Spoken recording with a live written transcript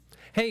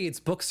Hey, it's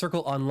Book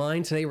Circle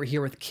Online. Today we're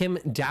here with Kim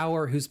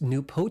Dower, whose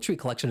new poetry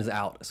collection is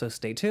out, so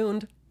stay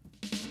tuned.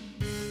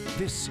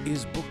 This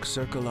is Book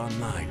Circle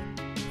Online,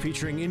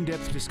 featuring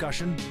in-depth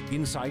discussion,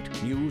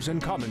 insight, news,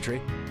 and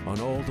commentary on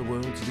all the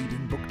world's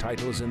leading book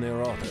titles and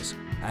their authors.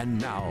 And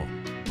now,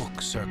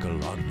 Book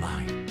Circle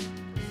Online.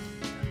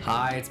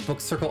 Hi, it's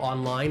Book Circle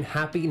Online.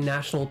 Happy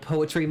National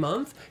Poetry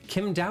Month.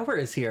 Kim Dower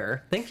is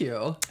here. Thank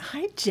you.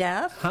 Hi,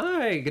 Jeff.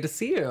 Hi, good to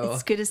see you.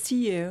 It's good to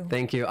see you.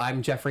 Thank you.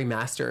 I'm Jeffrey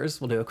Masters.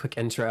 We'll do a quick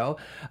intro.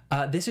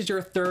 This is your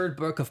third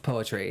book of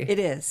poetry. It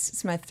is.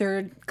 It's my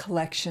third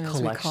collection,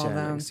 as we call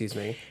them. Excuse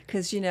me.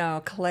 Because,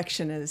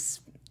 collection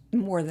is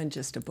more than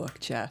just a book,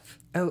 Jeff.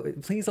 Oh,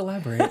 please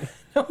elaborate.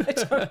 No, I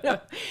don't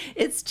know.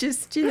 It's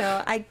just,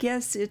 I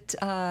guess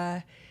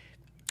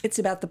it's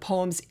about the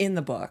poems in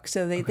the book.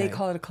 So they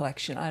call it a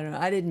collection. I don't know.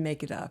 I didn't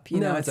make it up.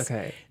 No, it's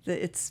okay.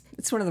 It's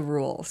one of the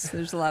rules.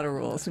 There's a lot of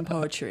rules in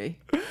poetry.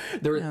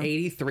 There were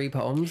 83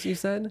 poems, you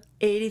said?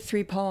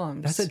 83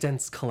 poems. That's a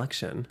dense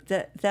collection.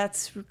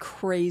 That's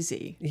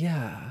crazy.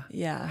 Yeah.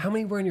 Yeah. How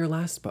many were in your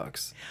last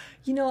books?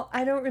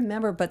 I don't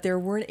remember, but there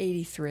weren't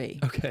 83.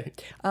 Okay.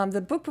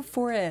 The book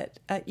before it,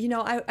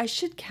 I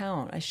should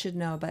count. I should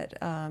know, but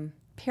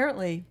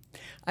apparently...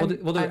 We'll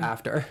do it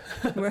after.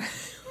 We'll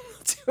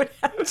do it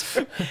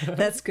after.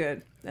 That's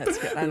good. That's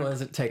good. I don't want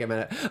to take a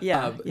minute.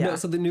 Yeah. No,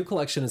 so the new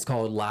collection is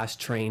called Last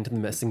Train to the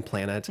Missing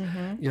Planet.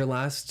 Mm-hmm. Your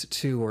last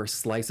two were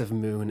Slice of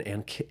Moon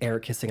and Air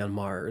Kissing on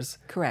Mars.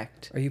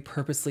 Correct. Are you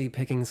purposely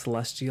picking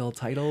celestial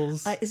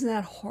titles? Isn't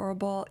that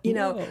horrible?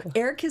 No.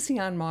 Air Kissing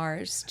on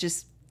Mars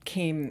just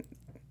came...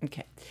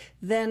 Okay.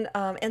 Then,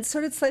 and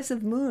so did Slice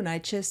of Moon. I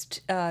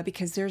just,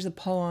 because there's a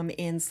poem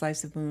in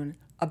Slice of Moon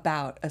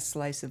about a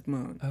slice of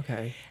moon.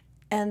 Okay.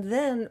 And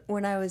then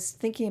when I was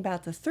thinking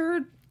about the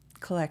third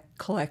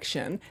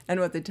collection and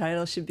what the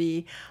title should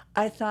be,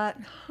 I thought,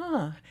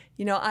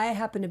 I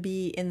happen to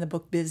be in the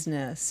book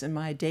business in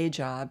my day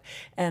job,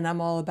 and I'm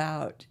all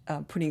about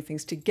putting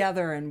things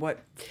together and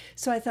what.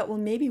 So I thought, well,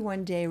 maybe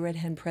one day Red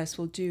Hen Press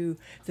will do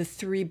the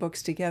three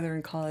books together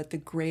and call it the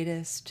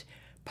greatest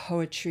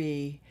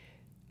poetry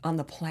on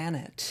the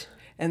planet.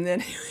 And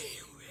then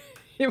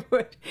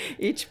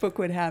each book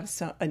would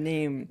have a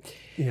name.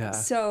 Yeah.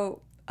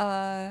 So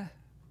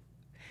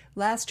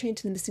Last Train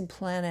to the Missing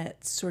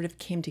Planet sort of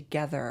came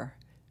together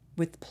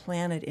with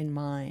planet in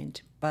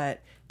mind, but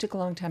it took a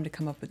long time to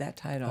come up with that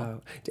title.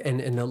 Oh. And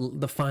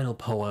the final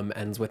poem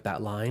ends with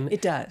that line?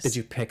 It does. Did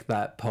you pick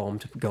that poem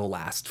to go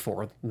last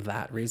for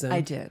that reason? I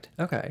did.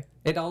 Okay.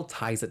 It all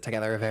ties it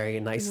together very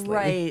nicely.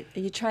 Right.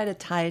 You try to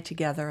tie it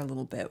together a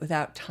little bit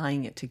without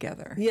tying it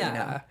together.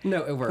 Yeah.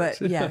 No, it worked.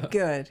 But yeah,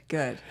 good.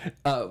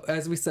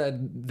 As we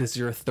said, this is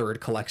your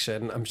third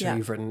collection. I'm sure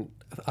you've written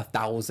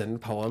 1,000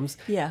 poems.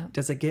 Yeah.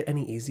 Does it get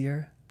any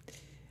easier?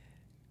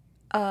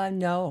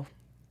 No.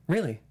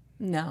 Really?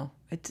 No.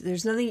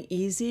 There's nothing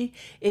easy.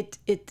 It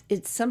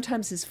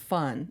sometimes is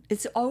fun.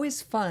 It's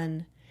always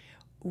fun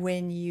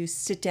when you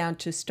sit down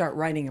to start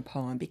writing a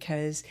poem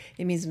because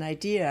it means an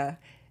idea.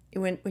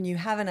 When you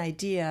have an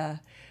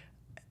idea,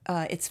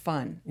 it's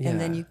fun. Yeah. And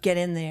then you get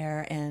in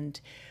there and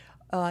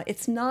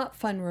it's not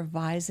fun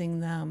revising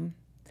them,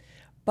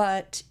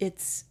 but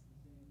it's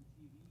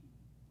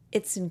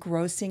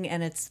engrossing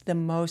and it's the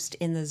most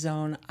in the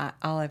zone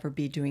I'll ever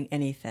be doing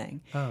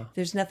anything. Oh.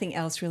 There's nothing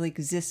else really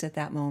exists at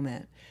that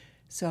moment.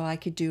 So I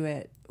could do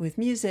it with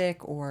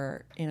music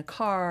or in a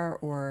car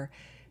or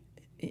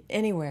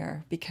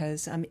anywhere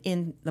because I'm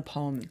in the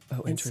poem,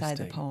 inside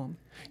the poem.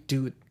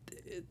 Do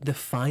the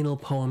final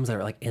poems that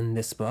are like in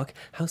this book,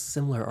 how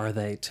similar are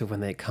they to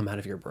when they come out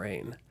of your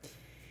brain?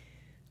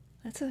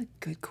 That's a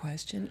good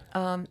question.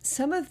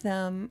 Some of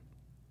them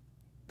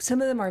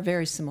are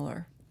very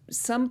similar.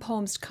 Some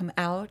poems come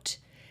out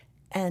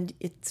and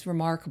it's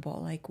remarkable.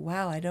 Like,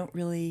 wow, I don't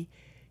really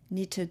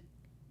need to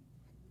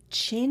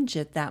change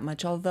it that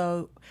much,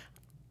 although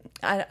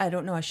I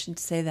don't know, I shouldn't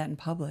say that in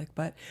public,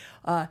 but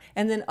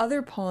and then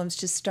other poems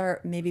just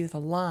start maybe with a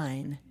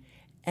line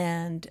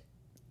and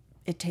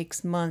it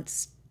takes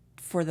months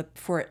for the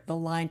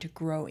line to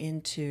grow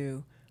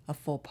into a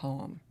full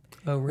poem.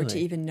 Oh, really? Or to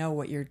even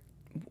know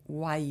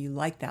why you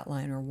like that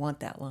line or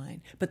want that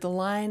line. But the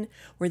line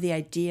where the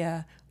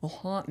idea will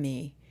haunt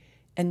me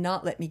and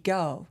not let me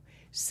go.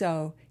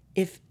 So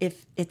if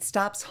it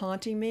stops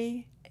haunting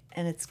me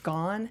and it's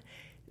gone,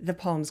 the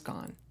poem's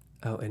gone.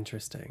 Oh,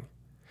 interesting.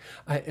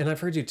 I've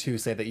heard you too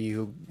say that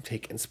you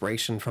take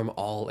inspiration from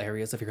all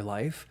areas of your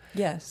life.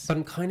 Yes. But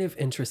I'm kind of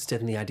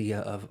interested in the idea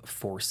of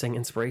forcing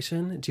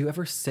inspiration. Do you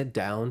ever sit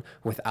down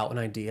without an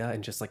idea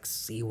and just like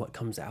see what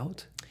comes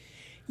out?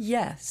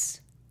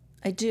 Yes,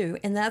 I do.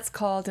 And that's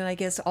called, and I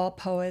guess all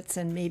poets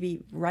and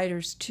maybe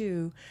writers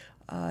too,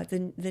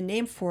 the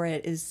name for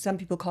it is, some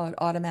people call it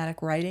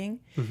automatic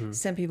writing. Mm-hmm.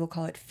 Some people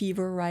call it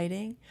fever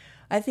writing.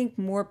 I think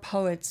more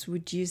poets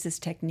would use this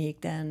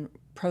technique than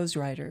prose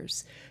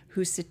writers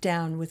who sit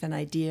down with an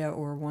idea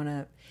or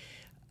want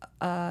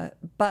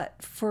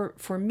But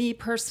for me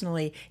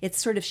personally,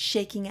 it's sort of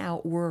shaking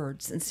out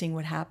words and seeing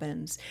what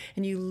happens.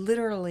 And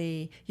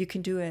you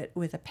can do it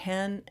with a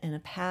pen and a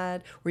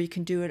pad, or you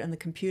can do it on the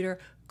computer.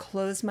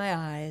 Close my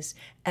eyes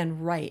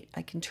and write.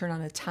 I can turn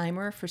on a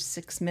timer for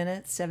 6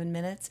 minutes, 7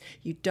 minutes.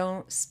 You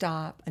don't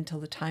stop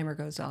until the timer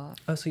goes off.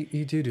 Oh, so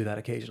you do that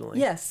occasionally?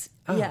 Yes.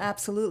 Oh. Yeah,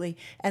 absolutely.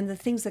 And the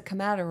things that come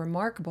out are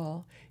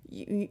remarkable.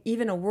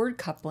 Even a word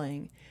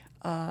coupling.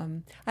 I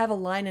have a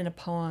line in a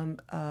poem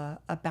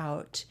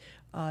about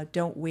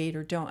don't wait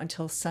or don't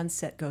until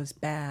sunset goes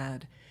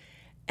bad.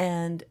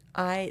 And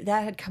that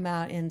had come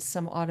out in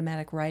some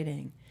automatic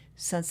writing,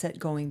 sunset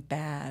going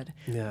bad.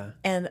 Yeah.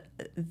 And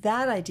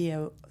that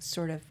idea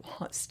sort of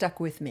stuck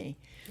with me.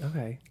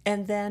 Okay.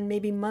 And then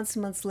maybe months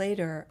and months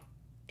later,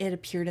 it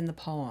appeared in the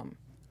poem.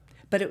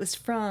 But it was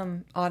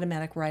from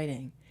automatic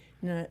writing,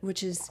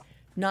 which is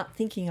not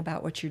thinking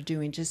about what you're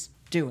doing, just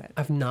do it.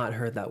 I've not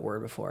heard that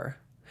word before.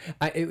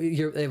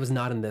 It was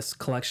not in this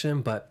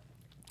collection, but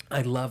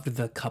I loved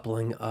the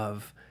coupling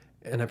of,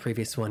 in a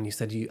previous one, you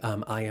said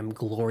I am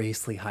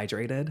gloriously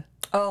hydrated.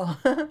 Oh.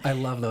 I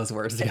love those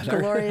words together.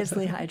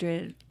 Gloriously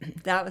hydrated.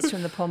 That was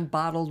from the poem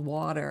Bottled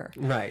Water.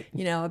 Right.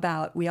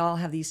 About we all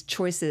have these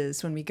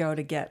choices when we go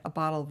to get a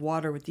bottle of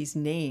water with these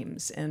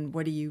names, and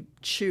what do you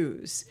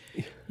choose?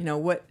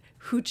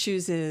 Who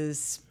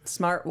chooses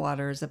Smart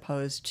Water as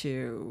opposed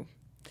to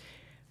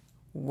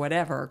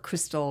whatever,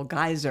 Crystal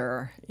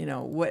Geyser?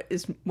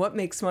 What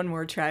makes one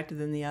more attractive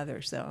than the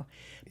other? So,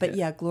 but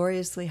yeah,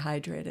 gloriously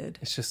hydrated.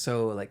 It's just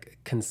so like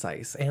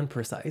concise and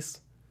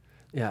precise.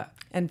 Yeah.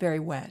 And very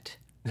wet.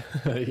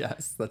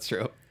 Yes, that's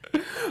true.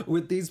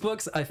 With these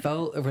books,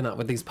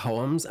 with these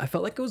poems, I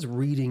felt like I was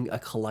reading a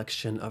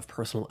collection of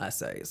personal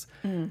essays.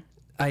 Mm.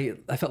 I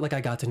felt like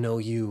I got to know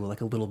you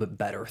like a little bit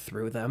better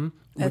through them.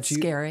 That's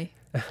scary.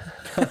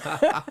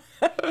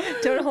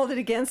 Don't hold it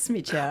against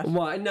me, Jeff.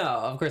 Well, no,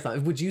 of course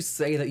not. Would you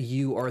say that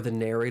you are the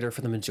narrator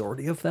for the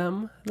majority of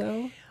them,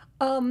 though?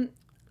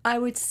 I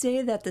would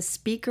say that the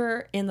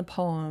speaker in the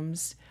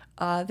poems,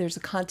 there's a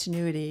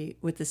continuity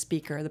with the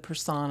speaker, the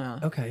persona.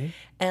 Okay.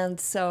 And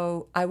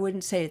so I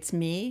wouldn't say it's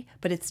me,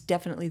 but it's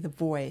definitely the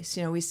voice.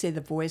 We say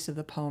the voice of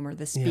the poem or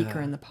the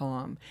speaker in the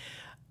poem.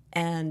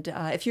 And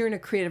if you're in a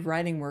creative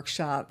writing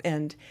workshop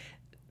and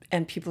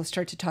people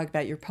start to talk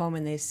about your poem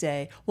and they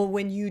say, well,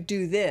 when you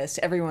do this,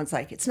 everyone's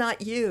like, it's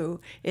not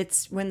you.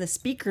 It's when the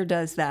speaker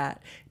does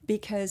that,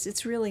 because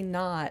it's really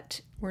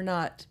not, we're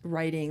not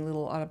writing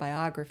little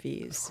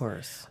autobiographies. Of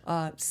course.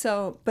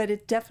 But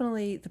it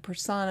definitely, the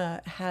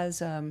persona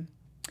has a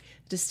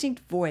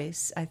distinct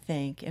voice, I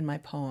think, in my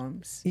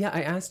poems. Yeah,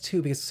 I asked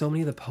too, because so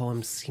many of the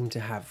poems seem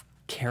to have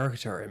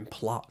character and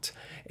plot,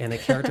 and a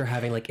character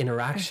having like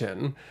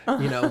interaction,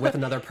 with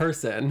another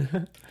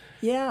person.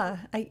 Yeah,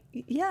 I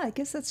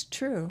guess that's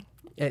true.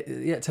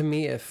 To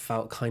me, it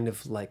felt kind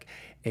of like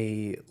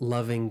a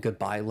loving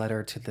goodbye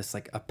letter to this,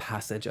 like a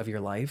passage of your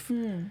life.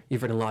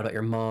 You've written a lot about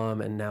your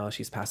mom, and now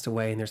she's passed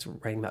away, and there's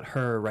writing about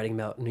her, writing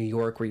about New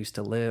York where you used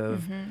to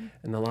live,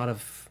 and a lot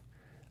of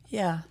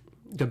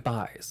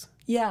goodbyes.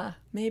 Yeah,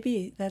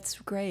 maybe that's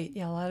great.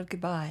 Yeah, a lot of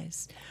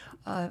goodbyes.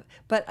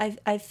 But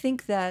I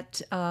think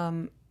that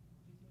I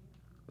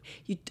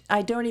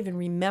don't even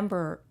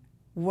remember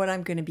what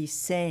I'm going to be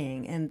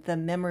saying, and the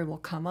memory will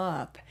come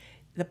up.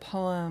 The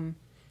poem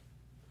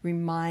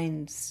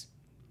reminds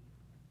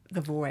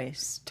the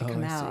voice to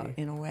come out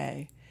in a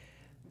way.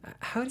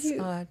 How do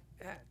you...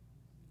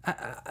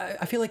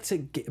 I feel like to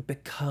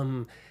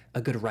become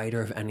a good writer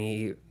of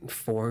any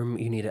form,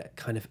 you need to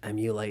kind of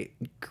emulate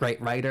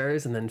great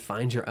writers and then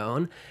find your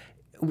own.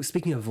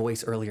 Speaking of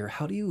voice earlier,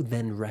 how do you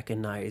then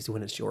recognize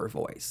when it's your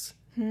voice?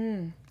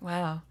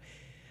 Wow.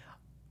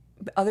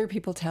 Other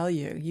people tell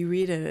you. You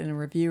read it in a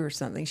review or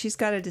something. She's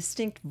got a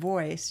distinct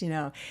voice,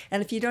 And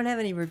if you don't have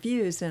any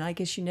reviews, then I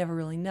guess you never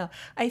really know.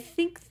 I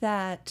think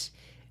that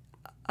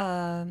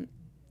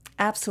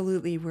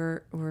absolutely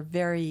we're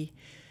very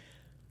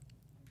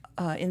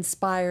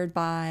inspired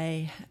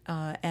by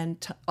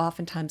and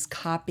oftentimes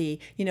copy.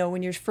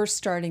 When you're first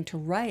starting to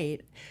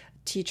write,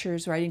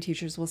 writing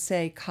teachers will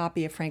say,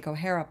 copy a Frank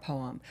O'Hara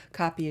poem,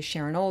 copy a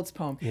Sharon Olds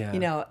poem,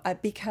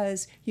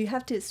 because you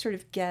have to sort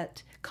of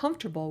get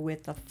comfortable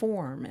with the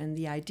form and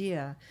the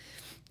idea.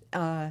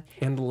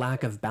 And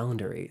lack of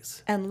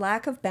boundaries. And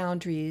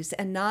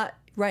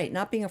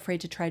not being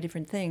afraid to try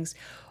different things.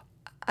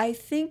 I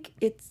think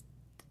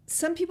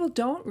some people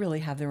don't really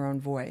have their own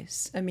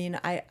voice. I mean,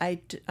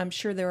 I'm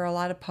sure there are a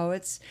lot of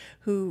poets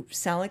who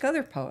sound like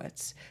other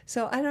poets.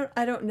 So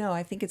I don't know.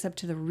 I think it's up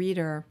to the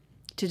reader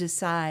to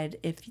decide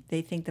if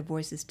they think the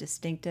voice is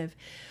distinctive.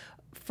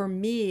 For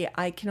me,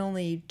 I can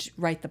only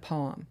write the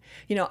poem.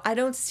 I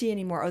don't see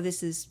anymore,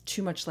 this is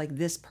too much like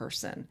this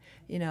person.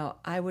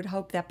 I would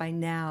hope that by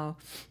now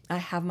I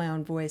have my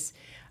own voice.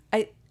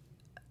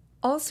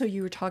 Also,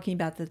 you were talking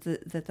about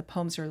that the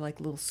poems are like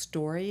little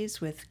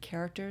stories with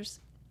characters.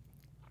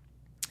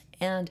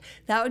 And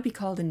that would be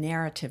called a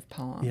narrative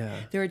poem.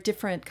 Yeah. There are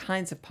different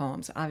kinds of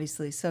poems,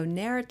 obviously. So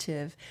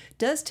narrative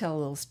does tell a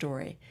little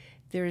story.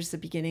 There's the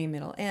beginning,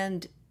 middle,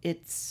 end,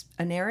 it's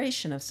a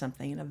narration of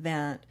something, an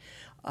event,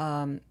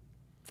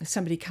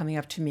 somebody coming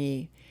up to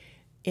me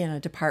in a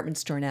department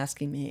store and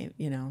asking me,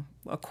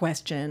 a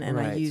question, and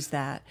I Right. use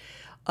that.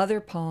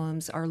 Other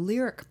poems are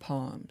lyric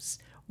poems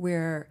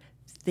where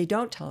they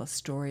don't tell a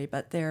story,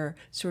 but they're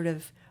sort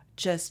of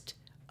just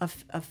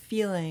a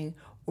feeling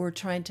or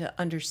trying to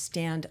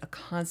understand a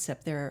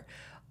concept. They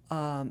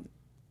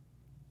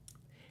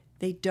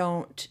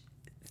don't,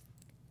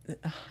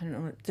 I don't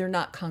know, they're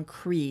not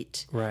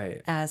concrete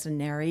Right. as a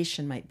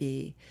narration might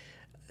be.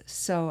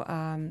 So,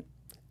 And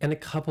a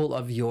couple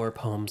of your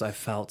poems I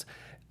felt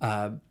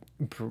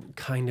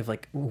kind of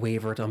like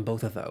wavered on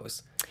both of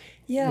those.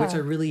 yeah. Which I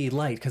really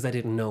liked because I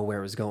didn't know where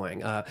it was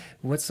going.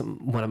 What's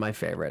one of my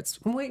favorites?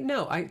 Wait,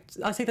 no,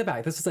 I'll take that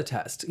back. This is a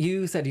test.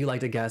 You said you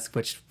liked to guess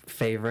which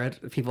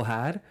favorite people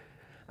had.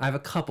 I have a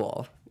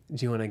couple.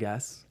 Do you want to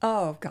guess?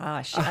 Oh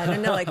gosh, I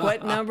don't know. Like,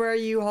 what number are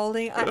you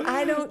holding?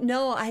 I don't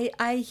know.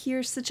 I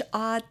hear such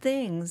odd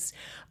things.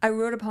 I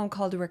wrote a poem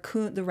called The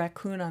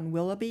Raccoon on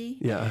Willoughby.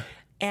 Yeah.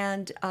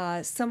 And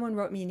someone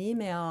wrote me an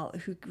email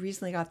who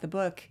recently got the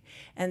book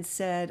and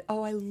said,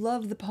 "Oh, I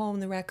love the poem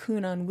The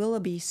Raccoon on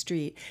Willoughby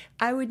Street."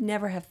 I would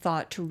never have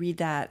thought to read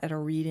that at a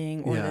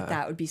reading or Yeah.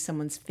 that would be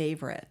someone's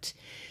favorite.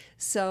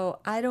 So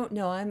I don't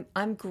know.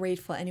 I'm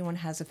grateful anyone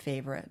has a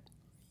favorite.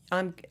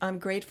 I'm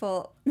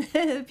grateful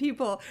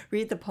people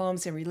read the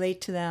poems and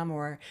relate to them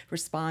or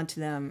respond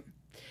to them.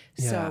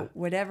 Yeah. So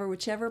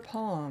whichever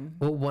poem.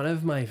 Well, one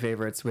of my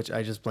favorites, which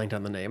I just blanked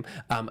on the name,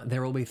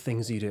 There Will Be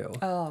Things You Do.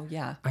 Oh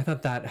yeah. I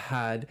thought that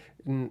had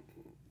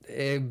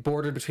it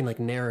bordered between like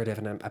narrative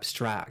and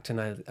abstract,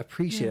 and I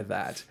appreciated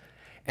that.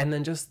 And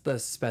then just the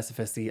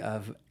specificity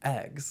of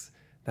eggs.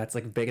 That's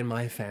like big in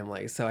my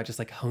family, so I just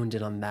like honed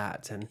in on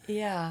that. And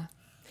Yeah.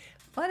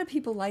 A lot of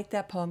people like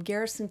that poem.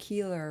 Garrison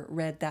Keillor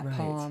read that Right.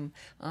 poem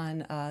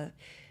on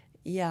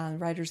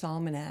Writer's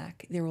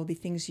Almanac. There Will Be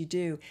Things You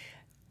Do.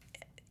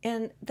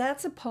 And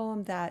that's a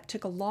poem that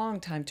took a long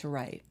time to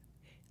write.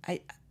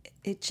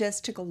 It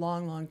just took a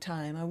long, long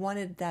time. I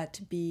wanted that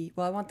to be,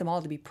 I want them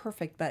all to be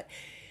perfect, but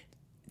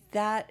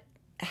that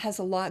has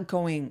a lot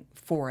going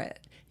for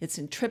it. It's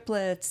in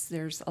triplets.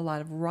 There's a lot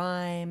of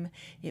rhyme.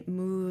 It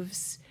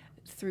moves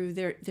through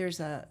there's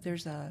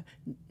a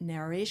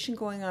narration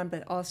going on,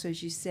 but also,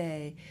 as you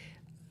say,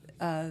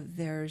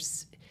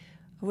 there's,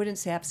 I wouldn't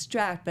say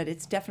abstract, but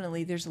it's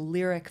definitely, there's a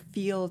lyric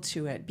feel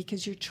to it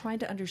because you're trying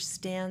to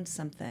understand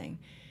something.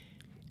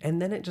 And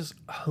then it just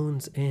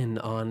hones in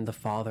on the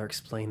father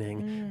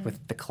explaining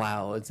with the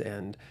clouds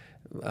and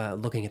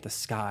looking at the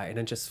sky. And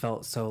it just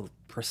felt so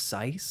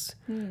precise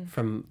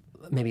from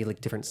maybe like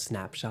different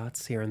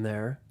snapshots here and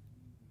there.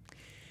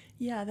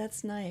 Yeah,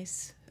 that's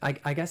nice.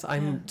 I guess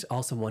I'm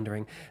also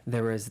wondering,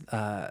 there was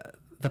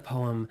the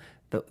poem,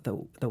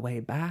 the Way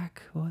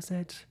Back, what was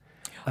it?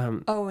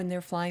 Oh, and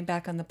they're flying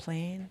back on the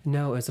plane?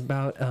 No, it was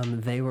about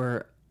they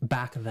were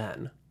back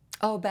then.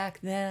 Oh, back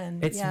then.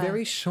 It's yeah.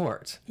 very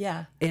short.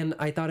 Yeah. And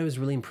I thought it was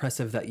really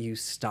impressive that you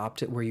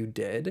stopped it where you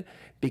did,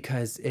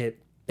 because it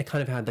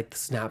kind of had like the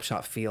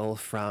snapshot feel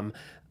from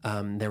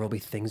There Will Be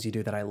Things You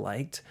Do that I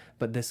liked,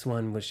 but this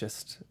one was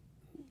just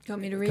You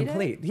want me to read it?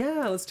 complete.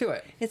 Yeah, let's do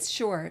it. It's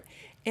short.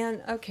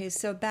 And okay,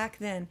 so back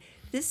then,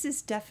 this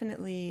is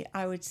definitely,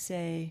 I would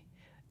say,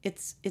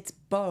 it's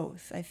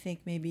both. I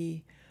think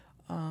maybe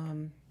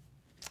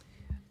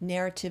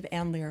narrative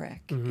and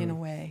lyric in a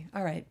way.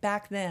 All right,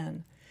 back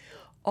then,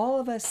 all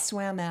of us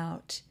swam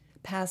out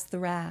past the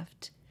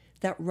raft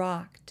that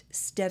rocked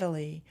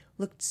steadily,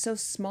 looked so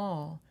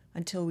small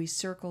until we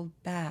circled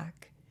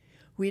back.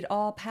 We'd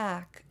all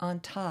pack on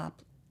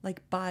top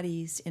like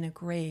bodies in a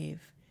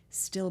grave,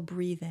 still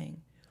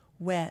breathing,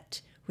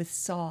 wet with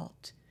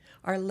salt,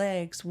 our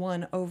legs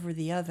one over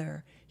the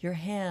other, your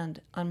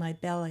hand on my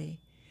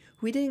belly.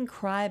 We didn't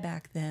cry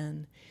back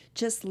then,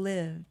 just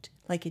lived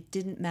like it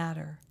didn't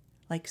matter,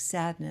 like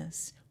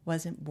sadness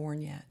wasn't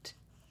born yet.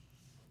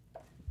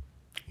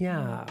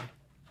 Yeah.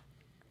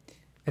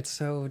 It's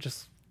so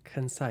just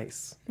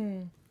concise.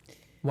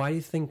 Why do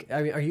you think,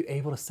 I mean, are you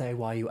able to say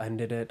why you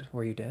ended it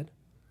where you did?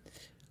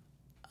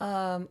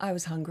 I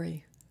was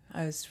hungry.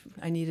 I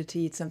needed to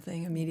eat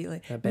something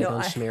immediately. A bagel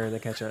and schmear in the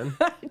kitchen.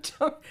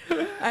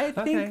 I think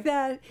Okay.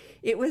 that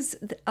it was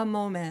a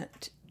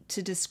moment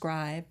to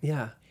describe,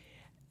 Yeah.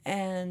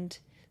 and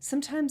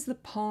sometimes the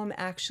poem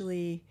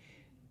actually,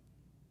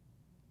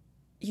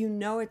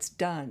 it's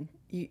done.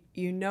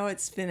 You know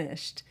it's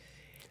finished.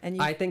 And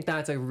I think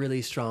that's a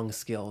really strong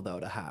skill, though,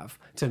 to have,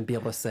 to be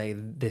able to say,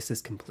 this is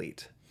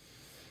complete.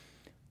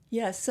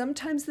 yeah,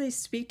 sometimes they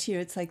speak to you.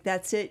 It's like,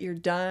 that's it, you're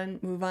done,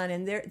 move on.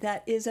 And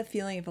that is a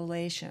feeling of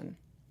elation.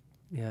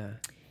 Yeah.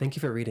 Thank you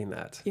for reading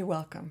that. You're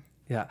welcome.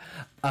 Yeah.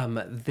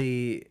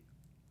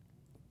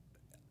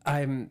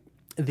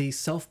 The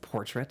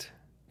self-portrait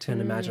to an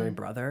imaginary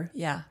brother.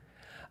 Yeah.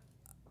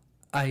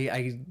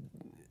 I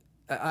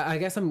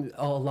guess a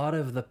lot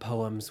of the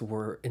poems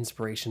were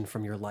inspiration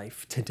from your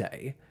life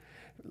today,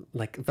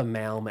 like The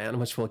Mailman,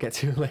 which we'll get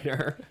to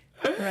later.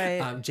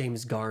 Right.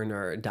 James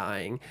Garner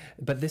dying.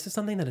 But this is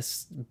something that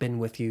has been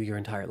with you your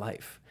entire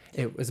life.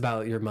 It was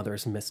about your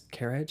mother's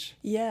miscarriage?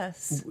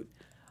 Yes.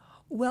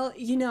 Well,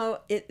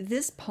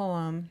 this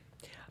poem,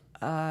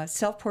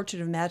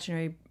 Self-Portrait of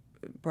Imaginary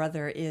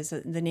Brother, is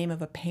the name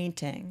of a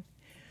painting.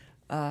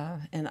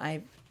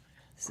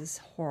 This is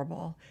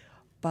horrible,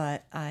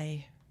 but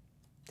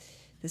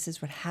this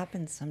is what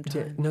happens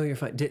sometimes. No, you're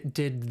fine.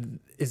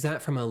 Is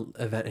that from an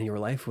event in your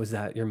life? Was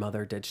that your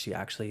mother? Did she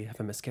actually have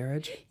a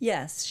miscarriage?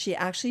 Yes, she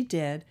actually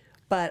did.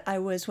 But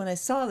when I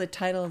saw the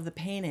title of the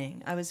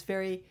painting, I was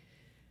very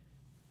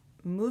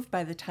moved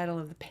by the title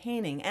of the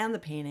painting.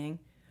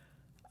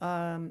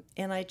 And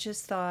I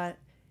just thought,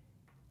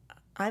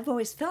 I've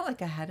always felt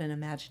like I had an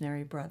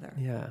imaginary brother.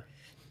 Yeah.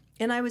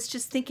 And I was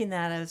just thinking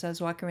that as I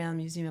was walking around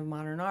the Museum of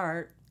Modern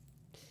Art,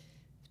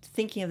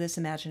 thinking of this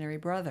imaginary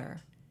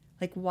brother.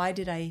 Like, why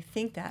did I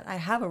think that? I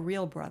have a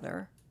real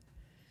brother.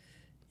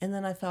 And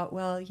then I thought,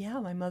 well, yeah,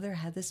 my mother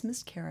had this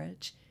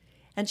miscarriage.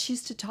 And she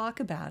used to talk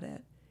about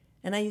it.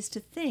 And I used to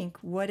think,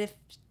 what if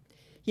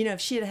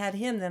she had had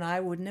him, then I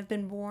wouldn't have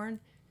been born?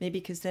 Maybe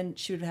because then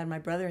she would have had my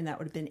brother and that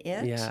would have been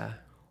it. Yeah.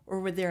 Or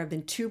would there have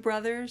been two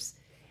brothers?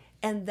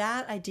 And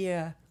that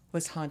idea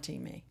was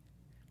haunting me.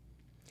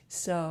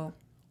 So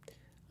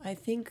I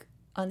think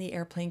on the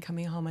airplane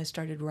coming home, I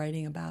started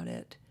writing about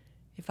it.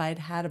 If I had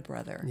had a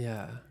brother,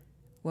 Yeah.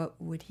 what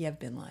would he have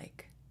been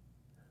like?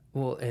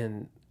 Well,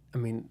 and I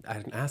mean, I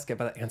didn't ask it,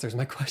 but that answers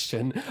my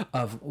question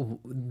of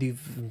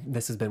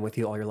this has been with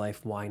you all your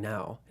life. Why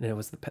now? And it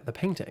was the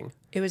painting.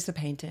 It was the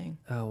painting.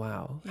 Oh,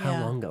 wow. Yeah.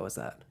 How long ago was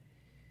that?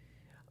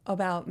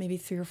 About maybe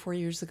 3 or 4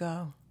 years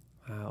ago.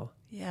 Wow.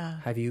 Yeah.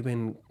 Have you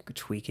been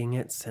tweaking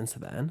it since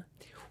then?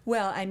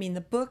 Well, I mean,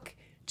 the book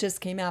just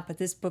came out, but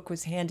this book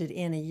was handed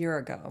in a year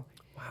ago.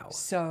 Wow.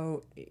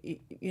 So,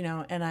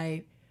 and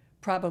I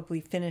probably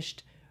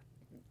finished.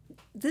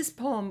 This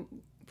poem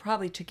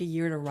probably took a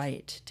year to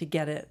write, to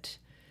get it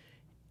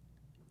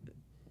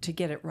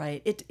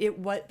right.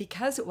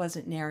 Because it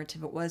wasn't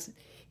narrative.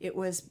 It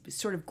was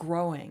sort of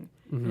growing.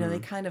 Mm-hmm. They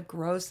kind of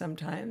grow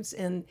sometimes,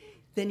 and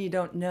then you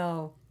don't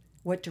know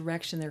what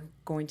direction they're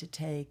going to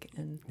take.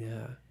 And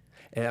yeah,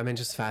 and I mean,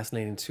 just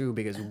fascinating too,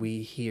 because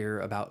we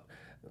hear about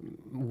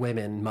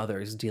women,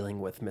 mothers dealing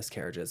with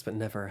miscarriages, but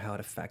never how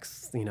it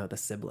affects the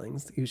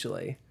siblings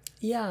usually.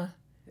 Yeah,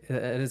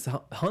 it is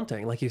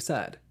haunting, like you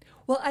said.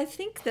 Well, I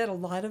think that a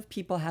lot of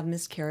people have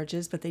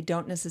miscarriages, but they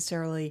don't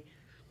necessarily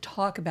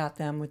talk about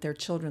them with their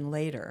children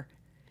later.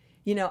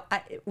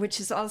 Which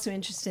is also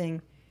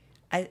interesting.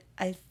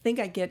 I think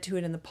I get to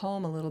it in the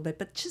poem a little bit,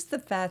 but just the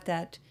fact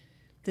that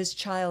this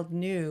child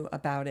knew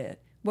about it.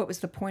 What was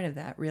the point of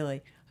that,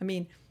 really? I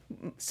mean,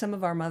 some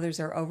of our mothers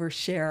are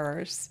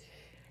oversharers.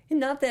 And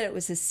not that it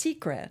was a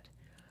secret,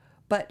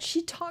 but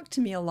she talked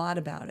to me a lot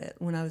about it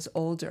when I was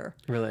older.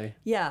 Really?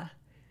 Yeah.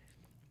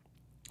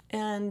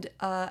 And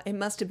it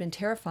must have been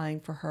terrifying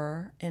for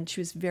her. And she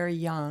was very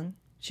young.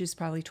 She was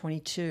probably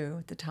 22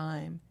 at the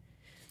time.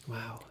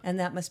 Wow. And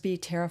that must be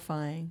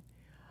terrifying.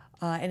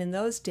 And in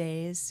those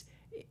days,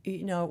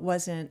 it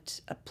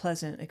wasn't a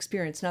pleasant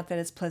experience. Not that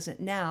it's pleasant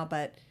now,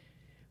 but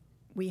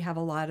we have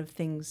a lot of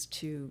things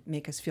to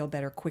make us feel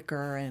better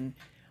quicker. And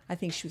I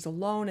think she was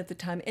alone at the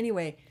time.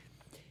 Anyway,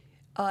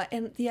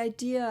 and the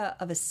idea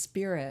of a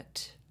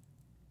spirit,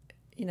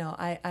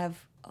 I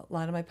have a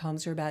lot of my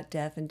poems are about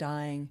death and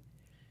dying.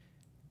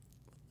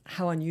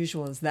 How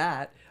unusual is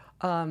that?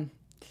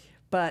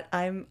 But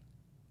I'm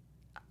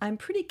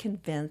pretty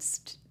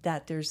convinced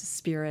that there's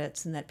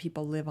spirits and that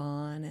people live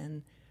on,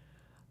 and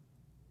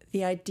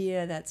the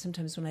idea that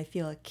sometimes when I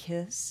feel a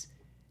kiss,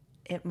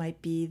 it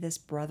might be this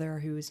brother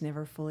who was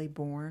never fully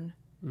born,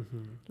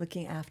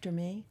 looking after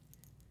me.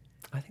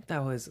 I think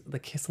that was the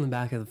kiss on the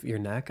back of your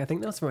neck. I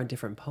think that was from a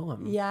different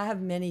poem. Yeah, I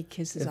have many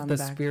kisses on the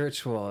back. The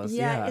spirituals.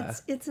 Yeah,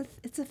 it's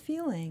a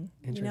feeling.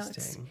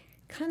 Interesting.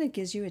 It kind of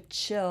gives you a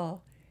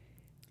chill.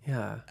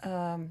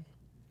 Yeah.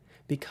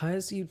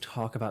 Because you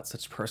talk about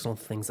such personal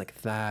things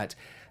like that,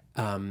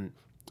 and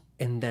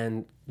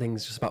then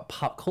things just about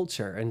pop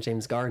culture and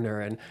James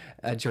Gardner and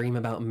a dream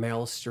about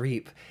Meryl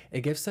Streep,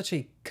 it gives such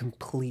a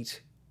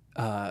complete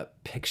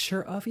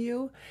picture of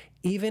you,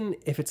 even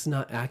if it's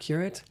not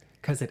accurate,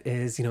 because it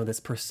is, this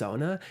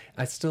persona.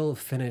 I still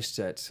finished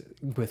it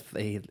with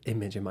a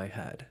image in my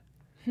head.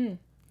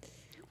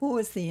 What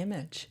was the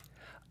image?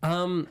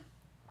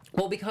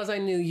 Well, because I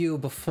knew you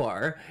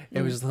before,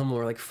 it was just a little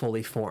more like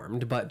fully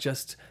formed, but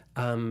just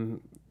a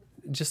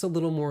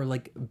little more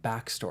like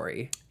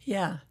backstory.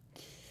 Yeah.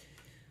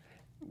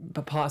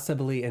 But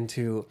possibly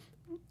into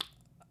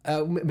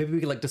maybe we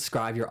could like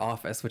describe your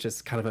office, which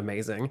is kind of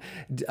amazing.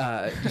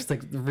 Just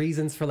like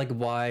reasons for like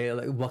why,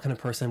 like, what kind of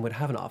person would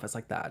have an office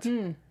like that.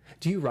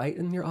 Do you write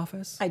in your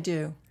office? I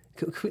do.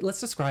 Let's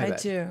describe it. I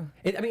do.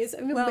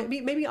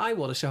 Maybe I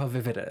will to show how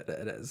vivid it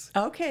is.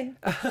 Okay.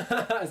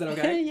 Is that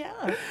okay?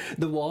 Yeah.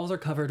 The walls are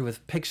covered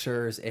with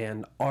pictures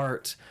and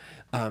art,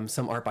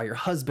 some art by your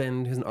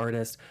husband, who's an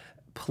artist,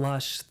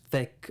 plush,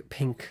 thick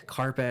pink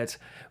carpet.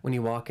 When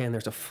you walk in,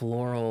 there's a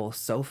floral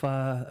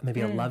sofa,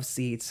 maybe a love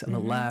seat on the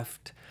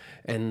left,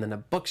 and then a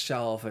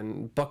bookshelf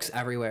and books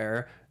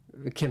everywhere.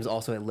 Kim's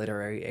also a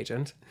literary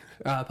agent,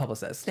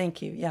 publicist.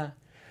 Thank you. Yeah.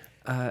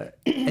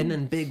 And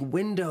then big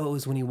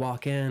windows when you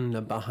walk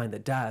in behind the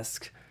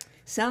desk.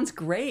 Sounds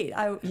great.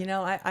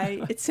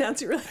 It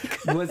sounds really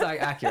good. Was I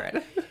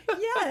accurate?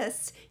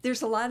 Yes.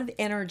 There's a lot of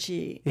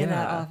energy in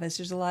that Yeah. office.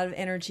 There's a lot of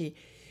energy.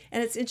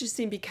 And it's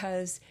interesting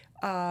because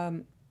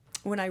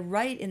when I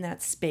write in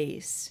that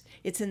space,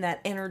 it's in that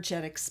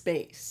energetic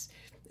space.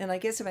 And I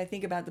guess if I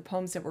think about the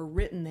poems that were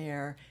written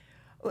there,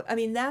 I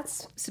mean,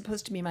 that's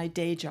supposed to be my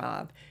day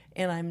job.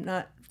 And I'm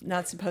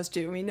not supposed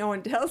to. I mean, no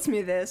one tells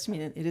me this. I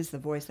mean, it is the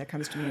voice that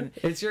comes to me. And,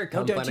 It's your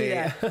 "Oh, don't do company."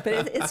 that.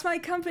 But it's my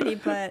company.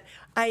 But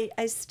I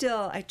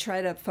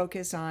try to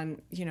focus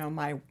on,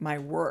 my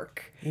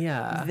work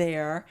Yeah.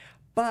 there.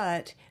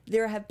 But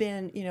there have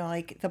been,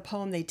 like the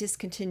poem They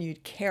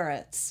Discontinued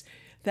Carrots.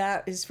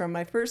 That is from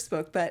my first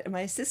book. But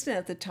my assistant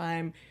at the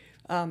time,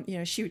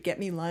 she would get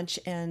me lunch,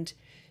 and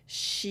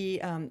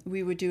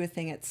we would do a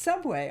thing at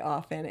Subway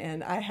often.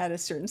 And I had a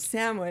certain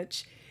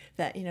sandwich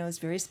that, is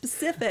very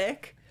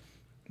specific.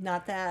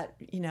 Not that,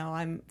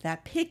 I'm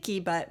that picky,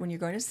 but when you're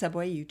going to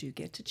Subway, you do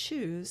get to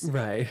choose.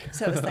 Right.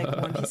 So it was like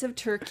one piece of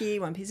turkey,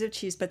 one piece of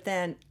cheese, but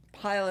then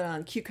pile it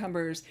on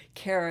cucumbers,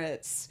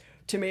 carrots,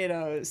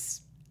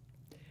 tomatoes,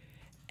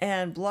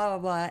 and blah, blah,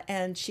 blah.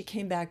 And she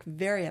came back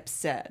very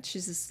upset.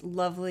 She's this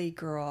lovely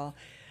girl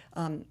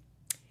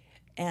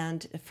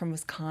and from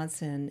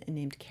Wisconsin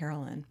named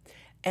Carolyn.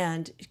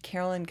 And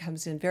Carolyn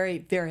comes in very,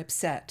 very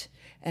upset.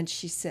 And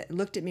she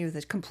looked at me with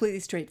a completely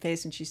straight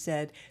face, and she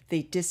said,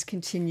 "They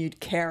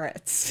discontinued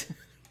carrots."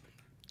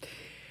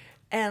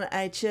 And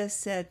I just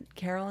said,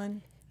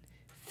 "Carolyn,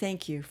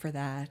 thank you for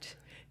that.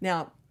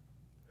 Now,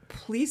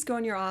 please go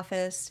in your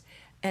office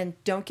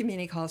and don't give me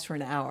any calls for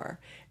an hour."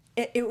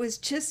 It was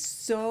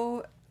just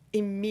so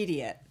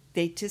immediate.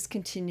 They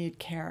discontinued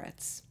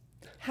carrots.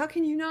 How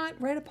can you not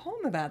write a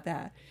poem about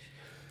that?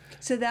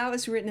 So that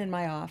was written in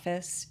my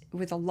office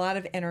with a lot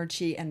of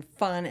energy and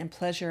fun and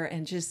pleasure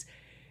and just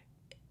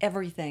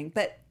everything.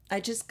 But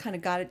I just kind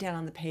of got it down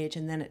on the page,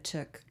 and then it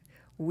took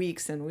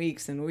weeks and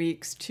weeks and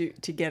weeks to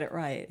get it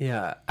right.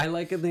 Yeah, I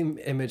like the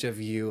image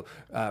of you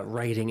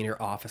writing in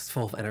your office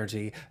full of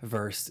energy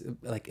versus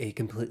like a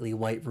completely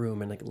white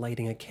room and like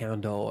lighting a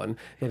candle and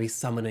maybe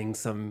summoning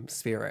some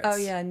spirits. Oh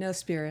yeah, no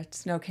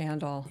spirits, no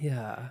candle.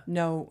 Yeah.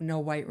 No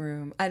white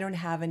room. I don't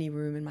have any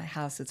room in my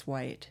house that's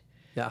white.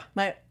 Yeah.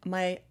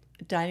 My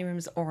dining room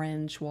is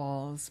orange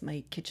walls.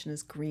 My kitchen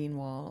is green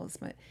walls.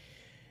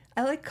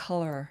 I like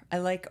color. I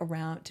like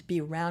to be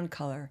around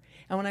color.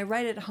 And when I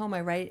write at home, I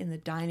write in the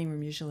dining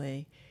room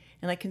usually.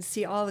 And I can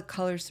see all the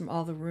colors from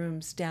all the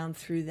rooms down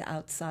through the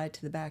outside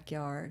to the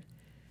backyard.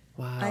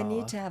 Wow. I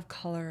need to have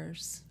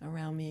colors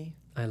around me.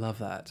 I love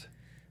that.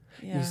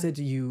 Yeah. You said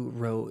you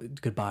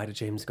wrote goodbye to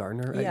James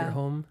Gardner at Yeah. your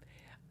home?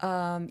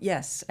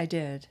 Yes, I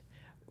did.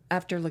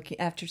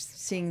 After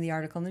seeing the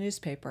article in the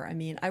newspaper. I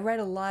mean, I write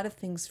a lot of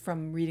things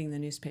from reading the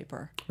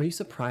newspaper. Were you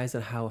surprised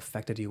at how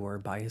affected you were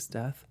by his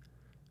death?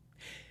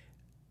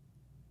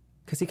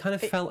 Because he kind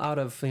of fell out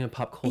of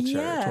pop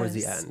culture towards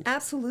the end.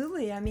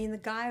 Absolutely. I mean, the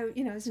guy,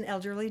 was an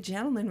elderly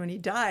gentleman when he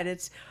died.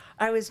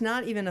 I was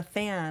not even a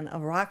fan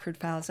of Rockford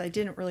Files. I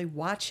didn't really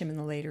watch him in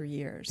the later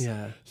years.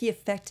 Yeah. He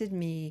affected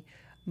me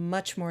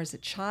much more as a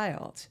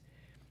child.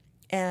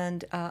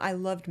 And I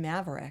loved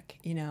Maverick.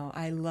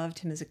 I loved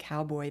him as a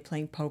cowboy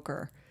playing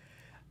poker.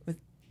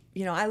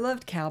 I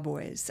loved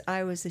cowboys.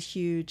 I was a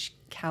huge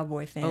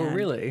cowboy fan. Oh,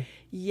 really?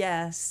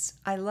 Yes.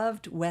 I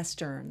loved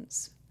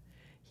Westerns.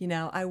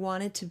 I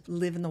wanted to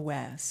live in the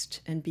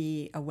West and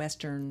be a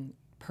Western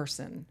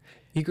person.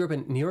 You grew up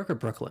in New York or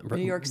Brooklyn? New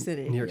York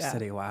City. New York yeah.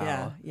 City,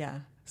 wow.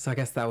 Yeah. So I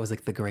guess that was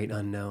like the great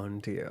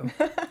unknown to you.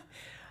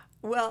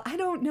 Well, I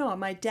don't know.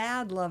 My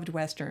dad loved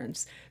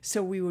Westerns,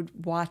 so we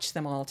would watch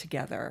them all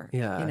together.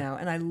 Yeah.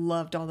 And I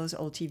loved all those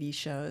old TV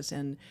shows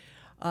and,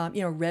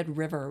 Red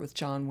River with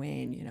John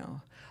Wayne,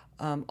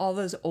 all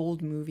those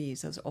old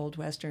movies, those old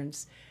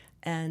Westerns.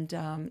 And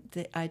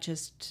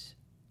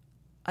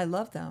I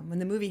love them. When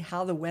the movie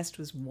How the West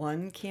Was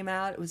Won came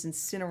out, it was in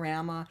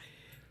Cinerama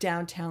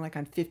downtown, like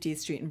on 50th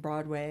Street and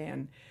Broadway.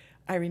 And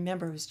I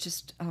remember it was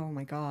just, oh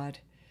my God.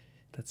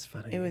 That's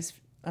funny. It was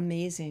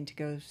amazing to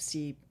go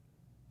see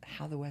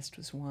How the West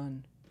Was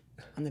Won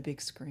on the big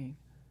screen.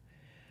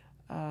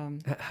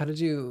 How did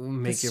you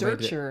make The your way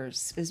to-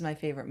 Searchers is my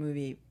favorite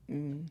movie.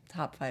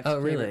 Top 5 Oh,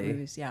 favorite really?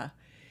 movies, yeah.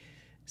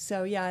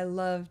 So, yeah, I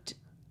loved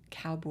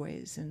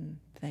cowboys and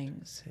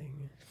things.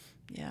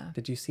 Yeah.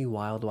 Did you see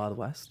Wild Wild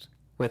West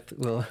with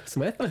Will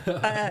Smith?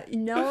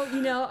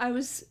 No,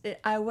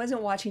 I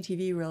wasn't watching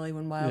TV really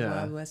when Wild Yeah.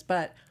 Wild West,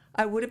 but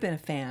I would have been a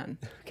fan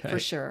Okay. for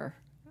sure.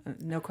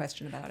 No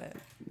question about it.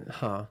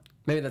 Huh.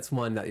 Maybe that's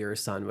one that your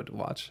son would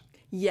watch.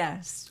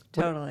 Yes,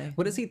 totally.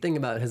 What does he think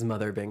about his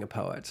mother being a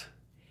poet?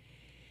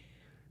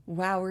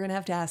 Wow, we're gonna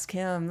have to ask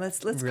him.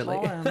 Let's Really?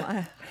 call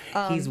him.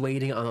 He's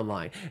waiting on the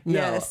line. No.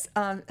 Yes,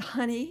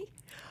 honey.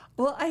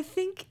 Well, I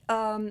think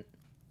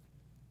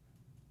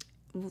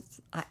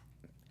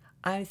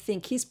I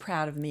think he's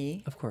proud of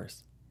me, Of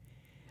course.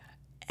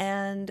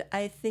 and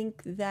I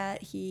think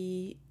that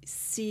he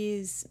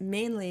sees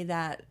mainly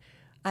that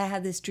I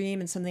had this dream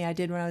and something I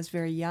did when I was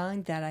very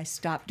young that I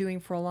stopped doing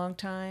for a long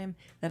time,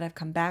 that I've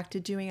come back to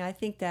doing. I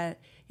think that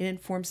it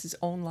informs his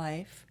own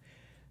life,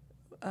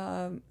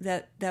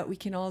 that we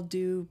can all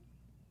do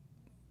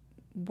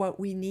what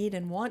we need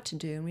and want to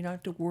do, and we don't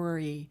have to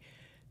worry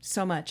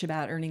so much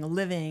about earning a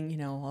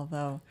living,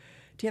 although,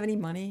 do you have any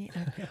money?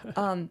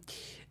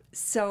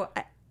 So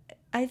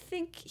I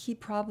think he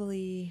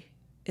probably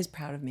is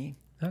proud of me.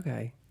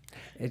 Okay.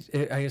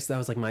 I guess that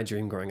was like my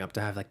dream growing up,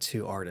 to have like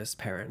 2 artist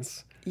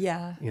parents.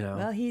 Yeah.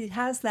 Well, he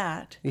has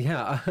that.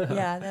 Yeah.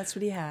 Yeah, that's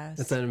what he has.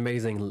 It's an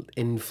amazing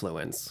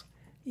influence.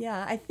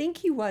 Yeah, I think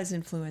he was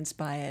influenced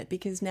by it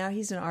because now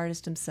he's an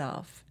artist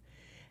himself.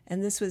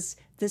 And this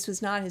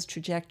was not his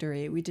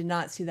trajectory. We did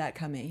not see that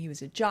coming. He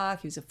was a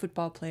jock, he was a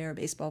football player,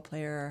 baseball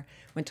player,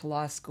 went to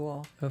law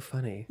school. Oh,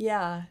 funny.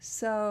 Yeah,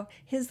 so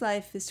his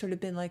life has sort of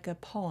been like a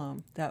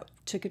poem that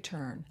took a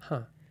turn.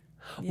 Huh.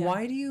 Yeah.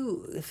 Why do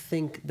you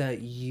think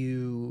that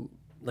you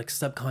like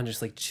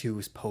subconsciously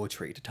choose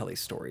poetry to tell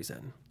these stories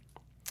in?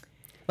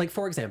 Like,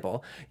 for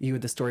example, you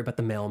had the story about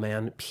the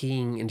mailman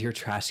peeing into your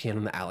trash can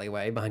in the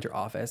alleyway behind your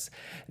office.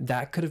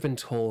 That could have been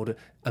told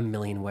a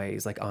million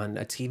ways, like on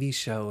a TV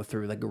show,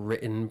 through like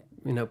written,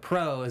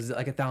 prose,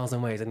 like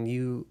 1,000 ways, and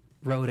you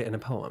wrote it in a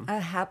poem.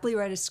 I'd happily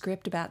write a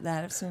script about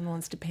that if someone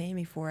wants to pay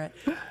me for it.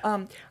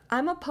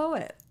 I'm a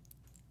poet.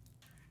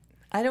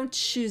 I don't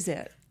choose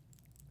it.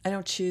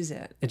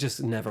 It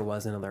just never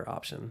was another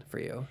option for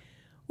you.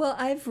 Well,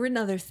 I've written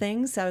other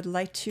things. I would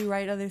like to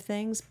write other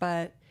things,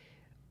 but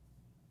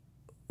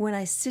when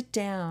I sit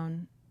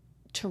down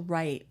to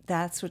write,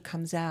 that's what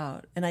comes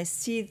out. And I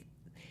see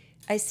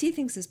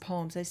things as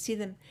poems. I see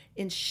them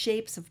in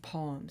shapes of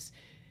poems.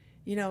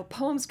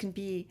 Poems can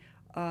be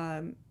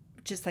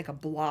just like a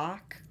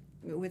block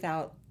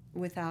without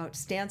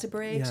stanza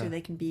breaks, Yeah. or they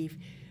can be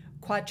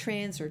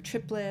quatrains or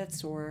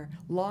triplets or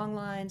long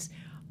lines.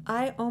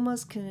 I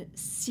almost can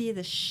see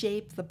the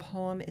shape the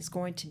poem is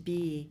going to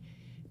be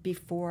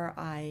before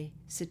I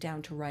sit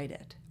down to write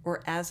it,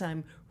 or as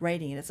I'm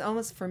writing it. It's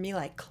almost for me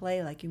like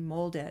clay, like you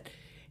mold it,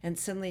 and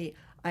suddenly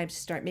I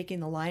start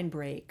making the line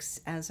breaks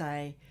as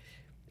I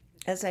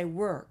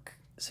work.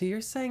 So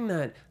you're saying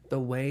that the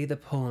way the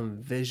poem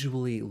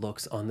visually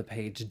looks on the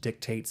page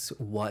dictates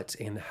what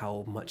and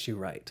how much you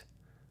write?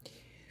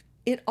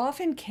 It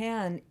often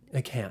can.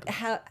 It can.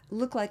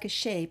 Look like a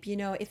shape.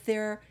 If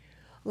they're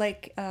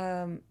like,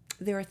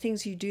 there are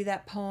things you do,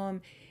 that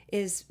poem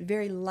is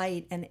very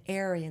light and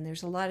airy, and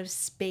there's a lot of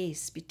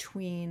space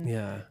between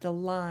the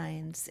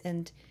lines.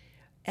 And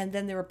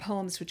then there are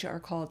poems which are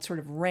called sort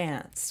of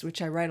rants,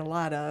 which I write a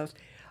lot of,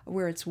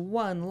 where it's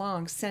one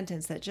long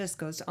sentence that just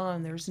goes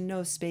on. There's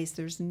no space,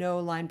 there's no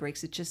line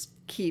breaks. It just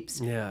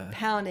keeps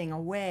pounding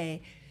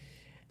away.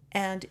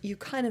 And you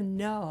kind of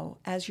know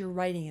as you're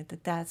writing it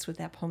that that's what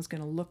that poem's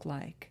going to look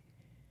like.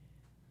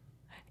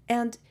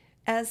 And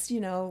as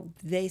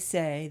they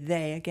say,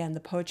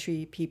 the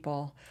poetry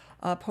people,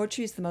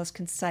 poetry is the most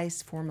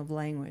concise form of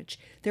language.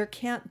 There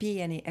can't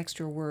be any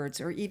extra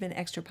words or even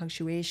extra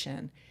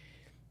punctuation.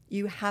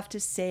 You have to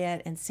say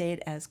it, and say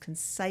it as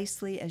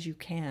concisely as you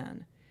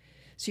can.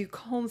 So you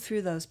comb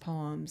through those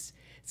poems.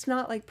 It's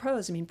not like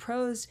prose.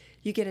 Prose,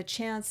 you get a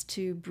chance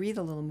to breathe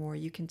a little more.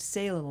 You can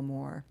say a little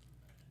more.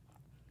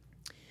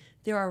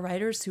 There are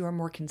writers who are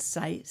more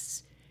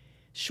concise,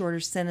 shorter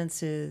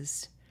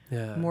sentences,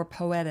 more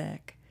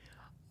poetic.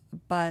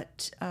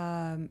 But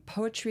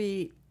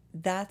poetry,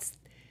 that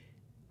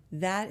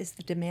is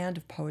the demand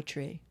of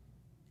poetry.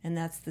 And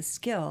that's the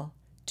skill,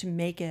 to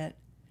make it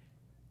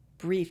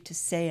brief, to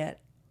say it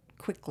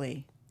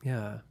quickly.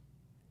 Yeah.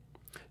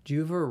 Do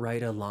you ever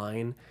write a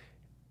line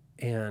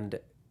and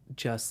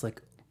just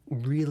like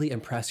really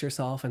impress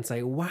yourself and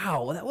say,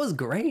 wow, that was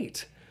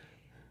great?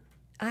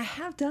 I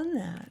have done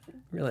that.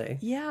 Really?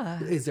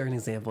 Yeah. Is there an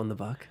example in the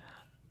book?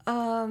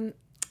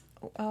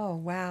 Oh,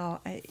 wow.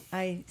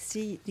 I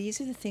see.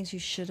 These are the things you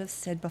should have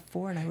said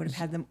before, and I would have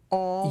had them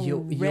all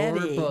ready.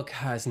 Your book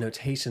has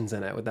notations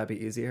in it. Would that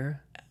be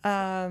easier?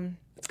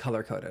 It's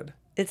color-coded.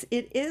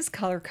 It is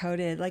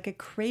color-coded, like a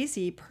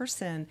crazy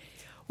person.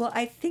 Well,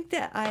 I think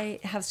that I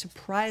have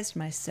surprised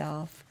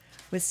myself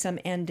with some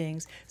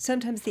endings.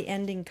 Sometimes the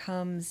ending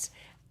comes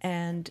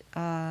and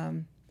I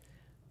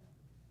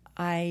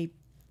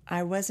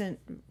wasn't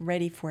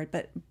ready for it.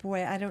 But,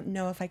 boy, I don't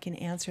know if I can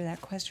answer that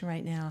question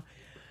right now.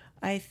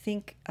 I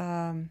think...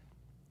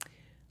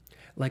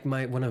 like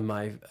one of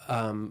my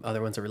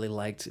other ones I really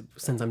liked,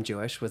 since I'm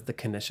Jewish, was the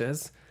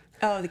Knishes.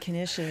 Oh, the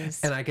Knishes.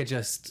 And I could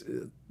just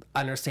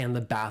understand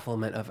the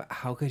bafflement of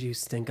how could you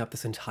stink up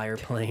this entire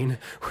plane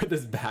with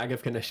this bag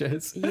of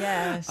Knishes?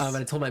 Yes. And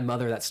I told my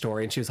mother that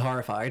story, and she was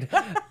horrified.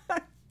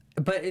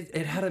 But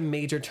it had a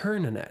major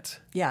turn in it.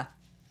 Yeah.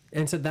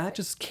 And so that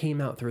just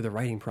came out through the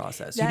writing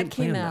process. That you didn't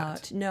came plan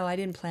out. That. No, I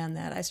didn't plan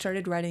that. I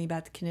started writing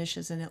about the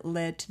Knishes, and it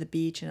led to the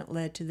beach, and it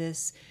led to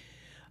this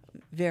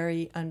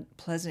very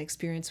unpleasant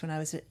experience when I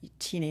was a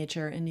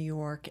teenager in New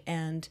York.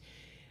 And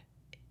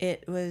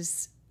it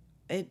was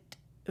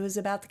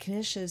about the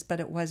Knishes, but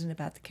it wasn't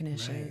about the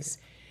Knishes.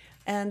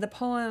 And the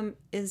poem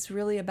is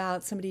really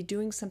about somebody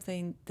doing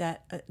something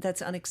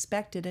that's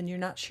unexpected, and you're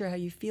not sure how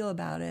you feel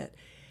about it,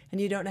 and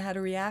you don't know how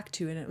to react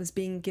to it. And it was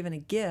being given a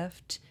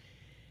gift,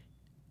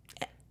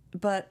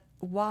 but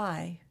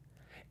why?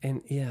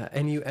 And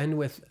you end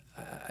with,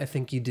 I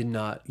think you did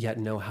not yet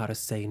know how to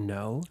say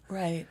no.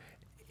 Right.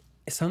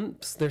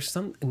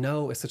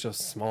 No is such a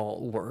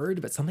small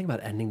word, but something about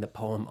ending the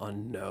poem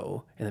on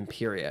no and then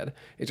period.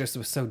 It just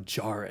was so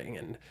jarring,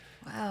 and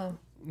Wow.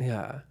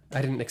 yeah,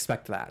 I didn't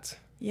expect that.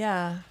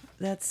 Yeah,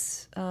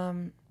 that's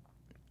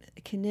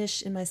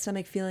Knish in my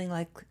stomach feeling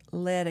like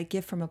lead, a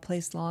gift from a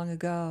place long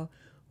ago,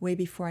 way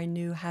before I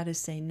knew how to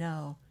say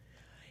no.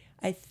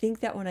 I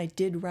think that when I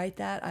did write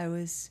that, I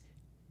was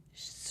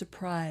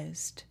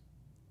surprised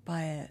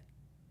by it.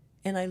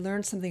 And I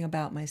learned something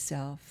about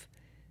myself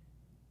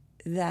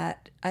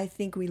that I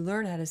think we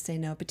learn how to say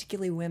no,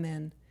 particularly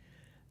women.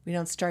 We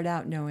don't start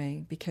out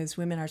knowing, because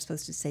women are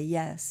supposed to say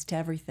yes to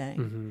everything.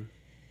 Mm-hmm.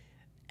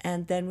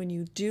 And then when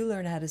you do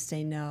learn how to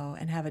say no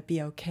and have it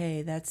be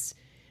okay, that's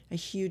a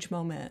huge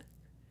moment.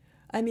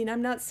 I mean,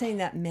 I'm not saying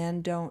that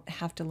men don't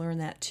have to learn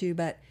that too,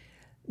 but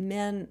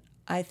men,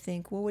 I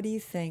think, well, what do you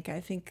think? I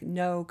think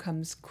no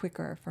comes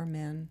quicker for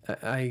men.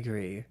 I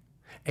agree.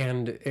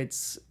 And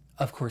it's,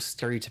 of course,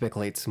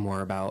 stereotypically, it's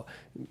more about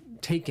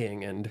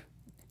taking, and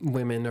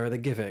women are the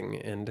giving,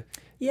 and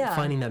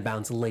finding that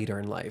balance later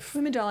in life.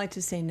 Women don't like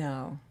to say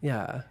no.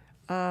 Yeah.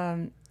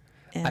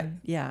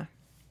 Yeah.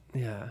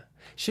 Yeah.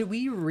 Should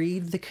we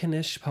read the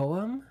Knish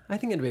poem? I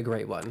think it'd be a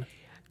great one.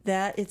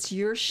 That it's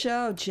your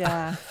show,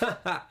 Jeff.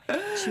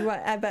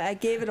 But I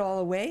gave it all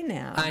away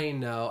now. I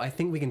know. I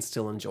think we can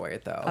still enjoy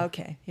it, though.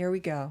 Okay, here we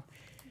go.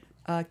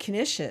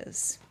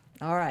 Knishes.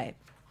 All right.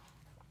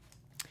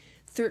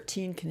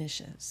 13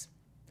 Knishes.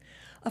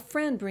 A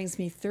friend brings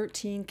me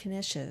 13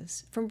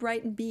 Knishes from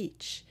Brighton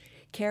Beach,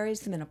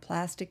 carries them in a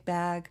plastic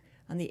bag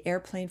on the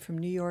airplane from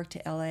New York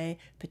to LA,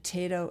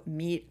 potato,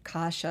 meat,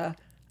 kasha.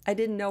 I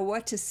didn't know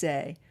what to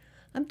say.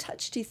 I'm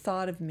touched he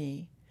thought of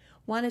me,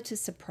 wanted to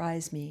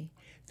surprise me.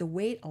 The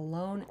weight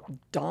alone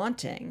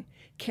daunting,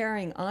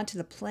 carrying onto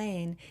the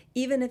plane.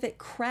 Even if it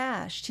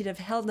crashed, he'd have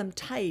held them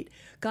tight,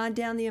 gone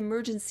down the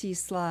emergency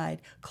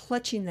slide,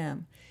 clutching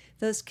them.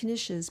 Those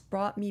Knishes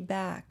brought me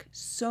back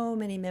so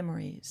many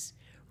memories.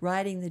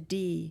 Riding the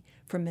D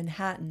from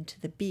Manhattan to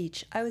the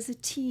beach, I was a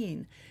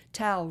teen,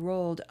 towel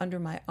rolled under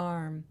my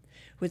arm.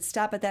 Would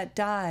stop at that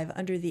dive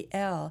under the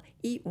L,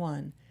 eat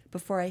one,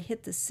 before I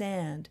hit the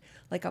sand,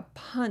 like a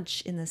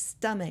punch in the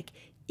stomach.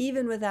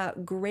 Even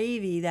without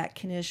gravy, that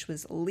Knish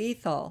was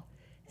lethal.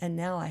 And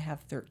now I have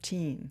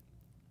 13.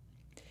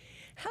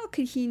 How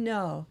could he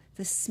know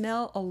the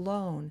smell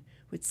alone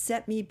would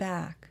set me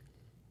back?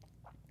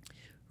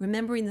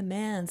 Remembering the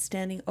man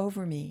standing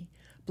over me,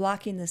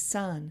 blocking the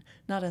sun,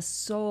 not a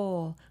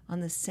soul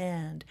on the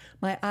sand,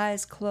 my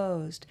eyes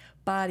closed,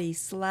 body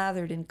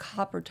slathered in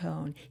copper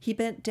tone. He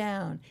bent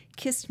down,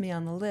 kissed me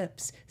on the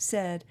lips,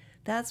 said,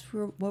 "That's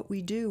what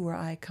we do where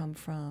I come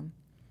from."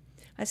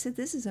 I said,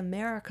 "This is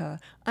America.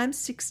 I'm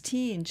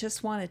 16,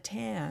 just want a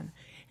tan."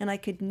 And I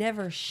could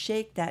never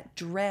shake that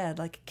dread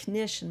like a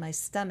Knish in my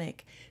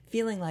stomach,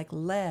 feeling like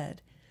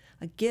lead,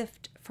 a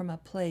gift from a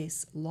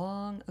place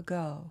long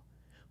ago,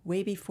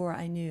 way before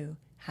I knew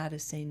how to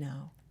say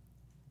no.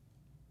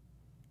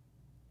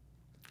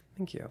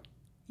 Thank you.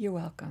 You're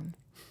welcome.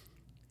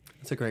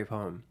 It's a great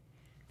poem.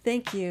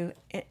 Thank you.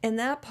 And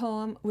that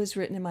poem was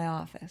written in my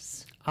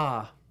office,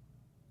 Ah,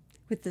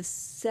 with the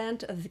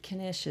scent of the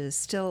Knishes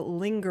still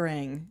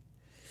lingering.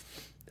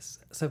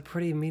 so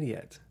pretty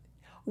immediate.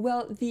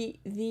 Well,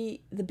 the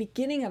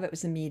beginning of it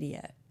was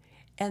immediate.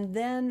 And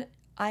then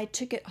I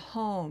took it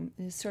home.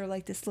 It's sort of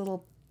like this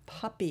little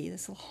puppy,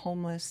 this little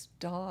homeless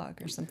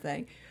dog or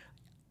something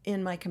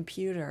in my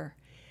computer.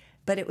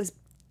 But it was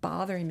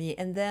bothering me.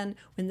 And then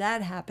when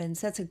that happens,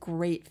 that's a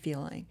great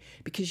feeling,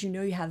 because you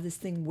know you have this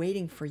thing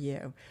waiting for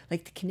you.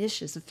 Like the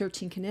Knishes, the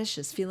 13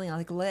 Knishes, feeling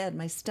like lead in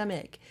my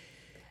stomach.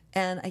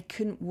 And I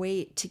couldn't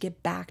wait to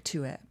get back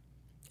to it.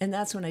 And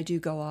that's when I do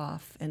go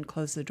off and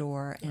close the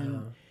door,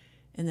 and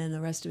then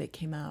the rest of it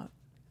came out.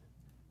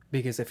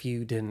 Because if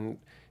you didn't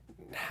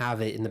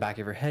have it in the back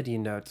of your head, you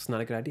know it's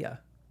not a good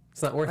idea.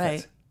 It's not worth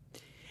it.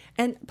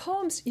 And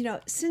poems,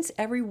 since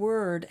every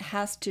word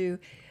has to,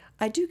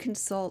 I do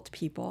consult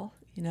people,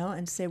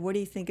 and say, what do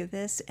you think of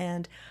this?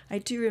 And I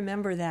do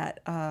remember that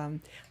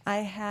I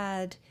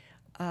had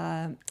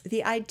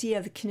the idea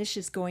of the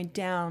Knishes going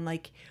down,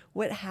 like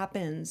what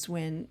happens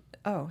when,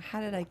 how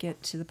did I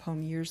get to the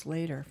poem years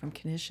later from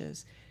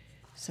Knishes?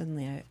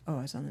 Suddenly I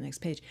was on the next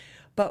page.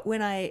 But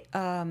when I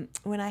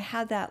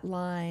had that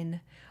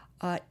line,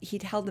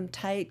 he'd held them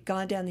tight,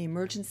 gone down the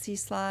emergency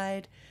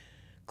slide,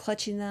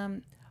 clutching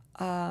them.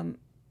 I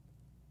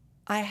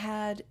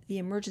had the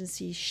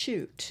emergency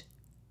chute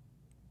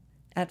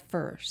at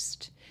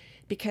first,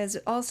 because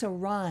it also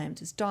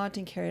rhymed. It's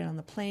daunting, carried on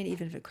the plane.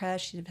 Even if it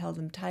crashed, he'd have held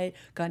them tight,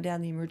 gone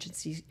down the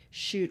emergency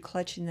chute,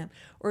 clutching them,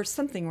 or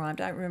something rhymed.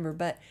 I don't remember,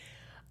 but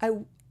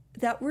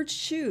that word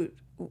chute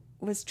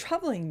was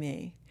troubling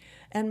me.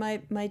 And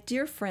my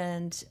dear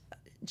friend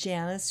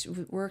Janice,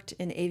 who worked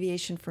in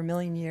aviation for a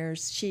million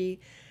years. She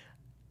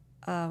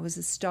was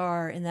a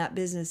star in that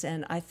business,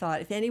 and I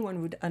thought if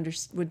anyone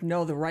would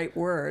know the right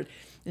word,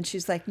 and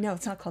she's like, no,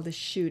 it's not called a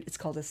chute, it's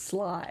called a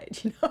slide,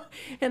 you know.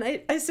 And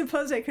I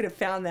suppose I could have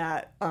found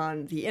that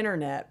on the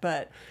internet,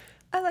 but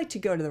I like to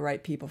go to the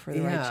right people for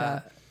the right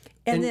job.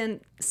 And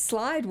then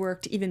slide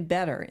worked even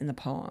better in the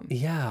poem.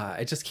 Yeah,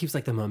 it just keeps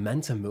like the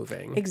momentum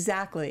moving.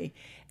 Exactly.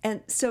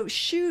 And so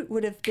chute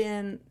would have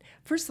been,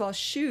 first of all,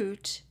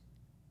 chute,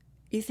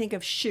 you think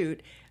of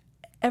chute,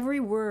 every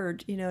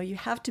word, you know, you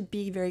have to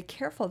be very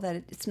careful that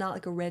it's not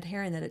like a red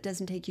herring, that it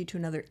doesn't take you to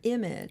another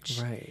image.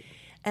 Right.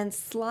 And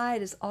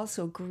slide is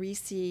also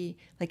greasy,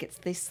 like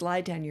they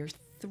slide down your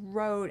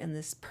throat, and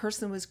this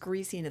person was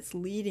greasy and it's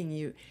leading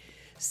you.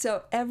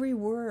 So every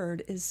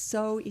word is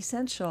so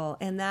essential,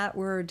 and that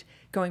word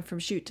going from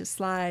chute to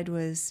slide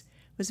was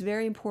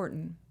very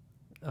important.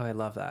 Oh, I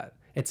love that.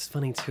 It's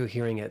funny too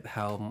hearing it,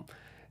 how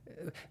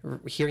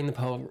hearing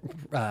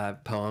the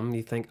poem,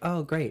 you think,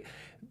 oh, great.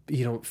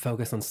 You don't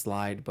focus on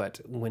slide,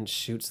 but when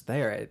chute's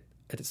there,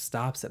 it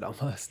stops it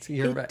almost.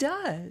 It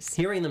does.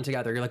 Hearing them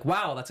together, you're like,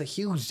 wow, that's a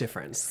huge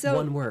difference. So,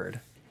 one word.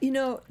 You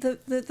know,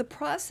 the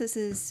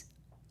process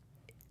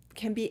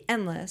can be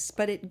endless,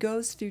 but it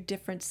goes through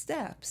different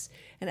steps.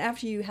 And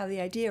after you have the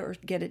idea or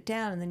get it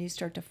down, and then you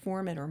start to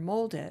form it or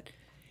mold it,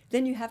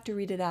 then you have to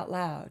read it out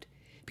loud,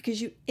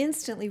 because you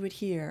instantly would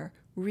hear,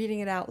 reading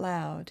it out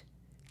loud,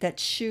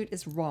 that chute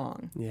is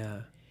wrong.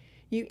 Yeah.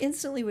 You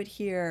instantly would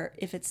hear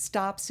if it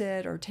stops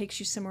it or takes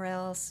you somewhere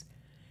else.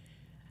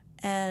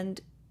 And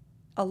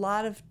a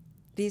lot of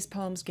these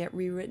poems get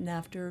rewritten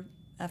after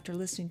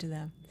listening to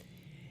them.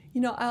 You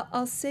know,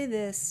 I'll say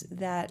this,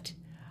 that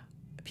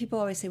people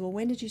always say, well,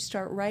 when did you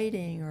start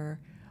writing?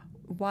 Or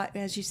why,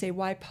 as you say,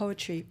 why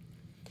poetry?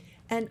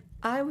 And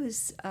I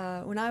was,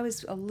 when I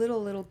was a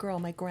little girl,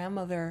 my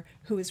grandmother,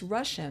 who was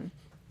Russian,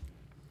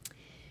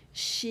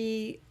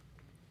 she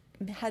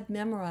had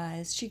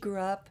memorized, she grew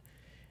up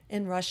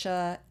in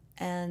Russia,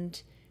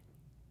 and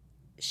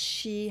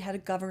she had a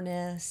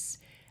governess,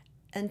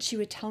 and she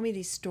would tell me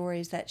these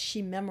stories that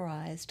she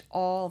memorized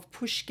all of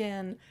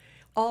Pushkin,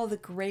 all the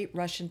great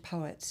Russian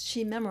poets.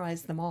 She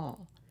memorized them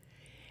all.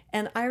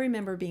 And I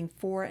remember being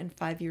 4 and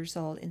 5 years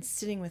old and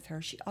sitting with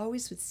her. She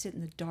always would sit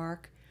in the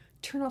dark,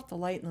 turn off the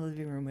light in the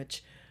living room,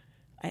 which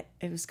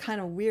it was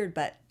kind of weird,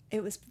 but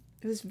it was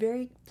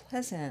very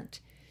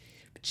pleasant.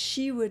 But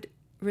she would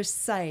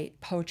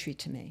recite poetry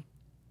to me.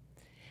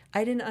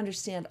 I didn't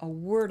understand a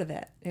word of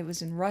it. It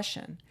was in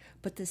Russian,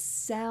 but the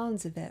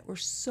sounds of it were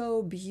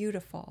so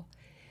beautiful.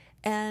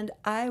 And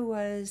I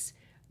was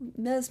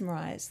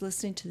mesmerized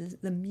listening to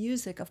the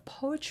music of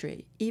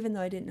poetry, even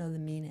though I didn't know the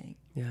meaning.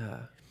 Yeah.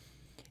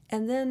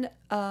 And then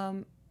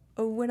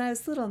when I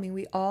was little, I mean,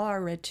 we all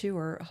are read to,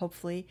 or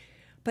hopefully,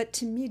 but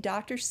to me,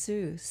 Dr.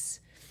 Seuss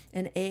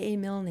and A.A.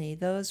 Milne,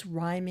 those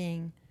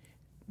rhyming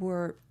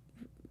were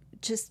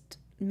just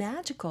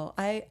magical.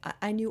 I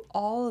knew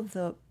all of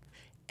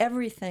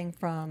everything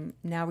from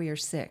Now We Are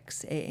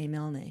Six, A.A.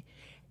 Milne.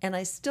 And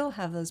I still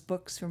have those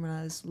books from when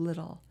I was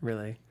little.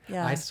 Really?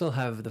 Yeah. I still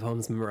have the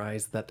poems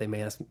memorized that they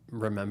made us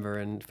remember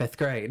in 5th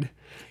grade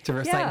to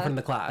recite in front of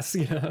the class.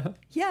 Yeah.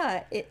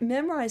 Yeah,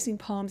 memorizing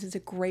poems is a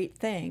great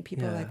thing.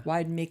 People are like,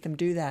 why'd make them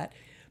do that?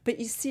 But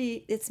you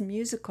see, it's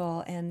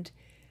musical, and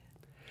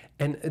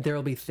there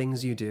will be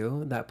things you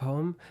do, that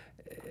poem,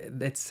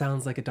 it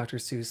sounds like a Dr.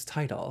 Seuss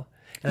title.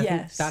 And I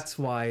think that's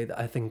why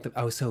I think that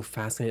I was so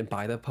fascinated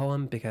by the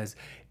poem, because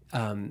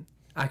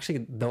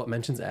actually, though it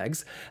mentions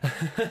eggs,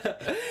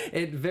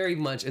 it very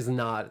much is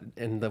not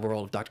in the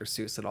world of Dr.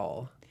 Seuss at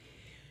all.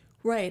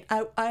 Right.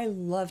 I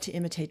love to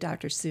imitate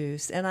Dr.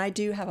 Seuss, and I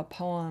do have a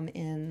poem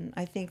in,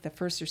 I think, the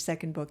first or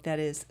second book that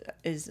is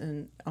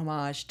an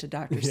homage to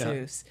Dr.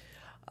 Seuss.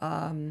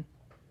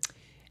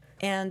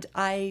 And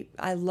I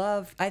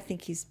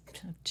think he's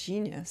a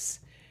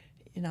genius,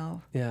 you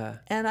know. Yeah.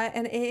 And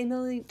A.A.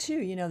 Milne too,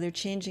 you know, they're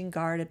changing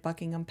guard at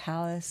Buckingham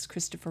Palace.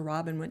 Christopher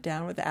Robin went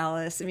down with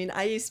Alice. I mean,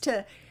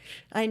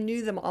 I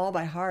knew them all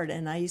by heart,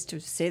 and I used to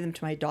say them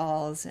to my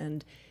dolls,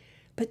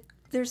 but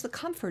there's the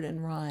comfort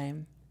in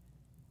rhyme,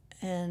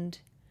 and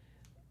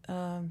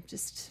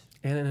just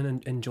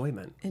an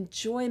enjoyment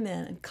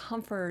and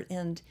comfort,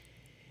 and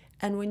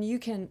when you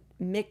can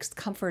mix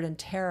comfort and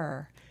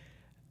terror,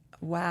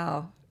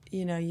 wow,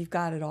 you know, you've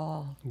got it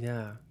all.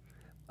 Yeah.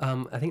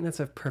 I think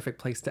that's a perfect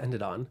place to end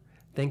it on.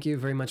 Thank you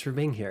very much for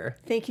being here.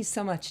 Thank you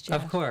so much,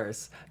 Jeff. Of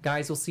course.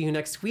 Guys, we'll see you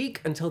next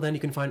week. Until then, you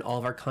can find all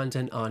of our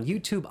content on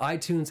YouTube,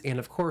 iTunes, and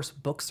of course,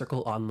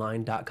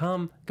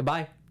 bookcircleonline.com.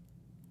 Goodbye.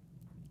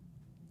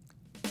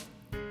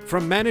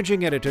 From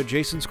managing editor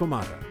Jason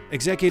Squamata,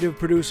 executive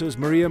producers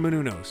Maria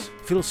Menounos,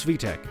 Phil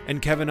Svitek,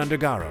 and Kevin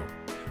Undergaro,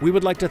 we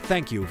would like to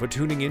thank you for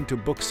tuning in to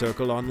Book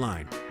Circle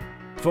Online.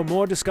 For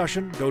more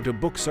discussion, go to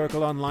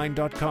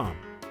bookcircleonline.com.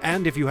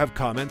 And if you have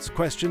comments,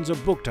 questions, or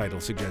book title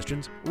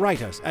suggestions,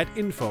 write us at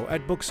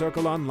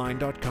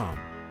info@bookcircleonline.com.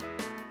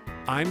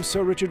 I'm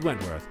Sir Richard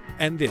Wentworth,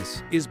 and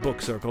this is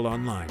Book Circle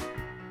Online.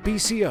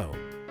 BCO,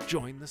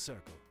 join the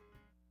circle.